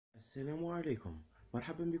السلام عليكم.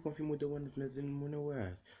 مرحبا بكم في مدونة منزل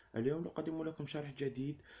المنوعات. اليوم نقدم لكم شرح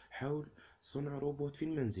جديد حول صنع روبوت في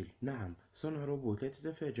المنزل. نعم، صنع روبوت، لا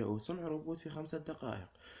تتفاجئوا، صنع روبوت في 5 دقائق.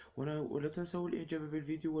 ولا تنسوا الاعجاب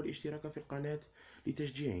بالفيديو والاشتراك في القناة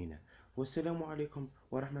لتشجيعنا. والسلام عليكم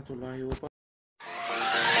ورحمة الله وبركاته.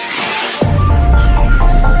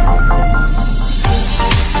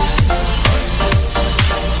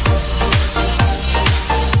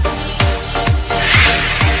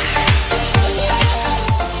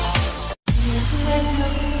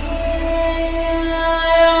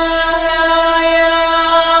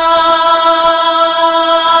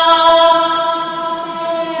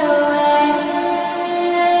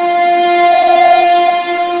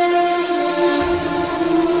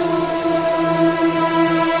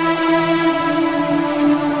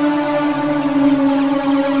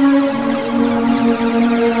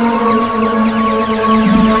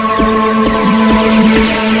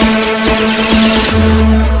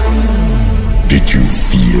 Did you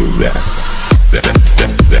feel that?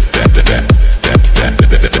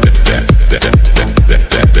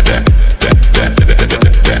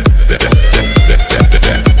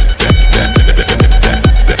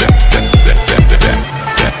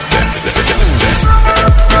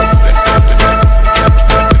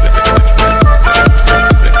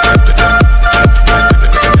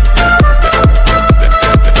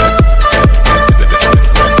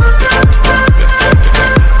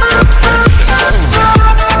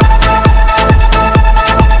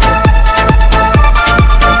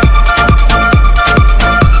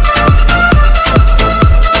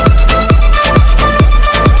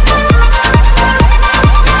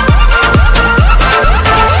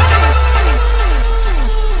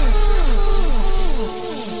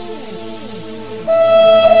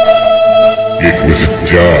 It was a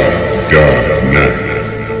dark night.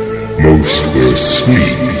 Most were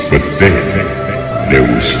asleep, but then there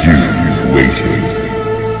was you waiting,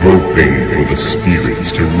 hoping for the spirits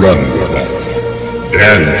to run with us,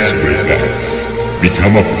 dance with us,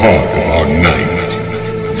 become a part of our night.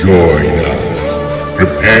 Join us.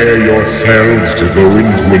 Prepare yourselves to go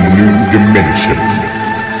into a new dimension.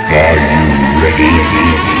 Are you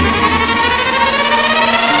ready?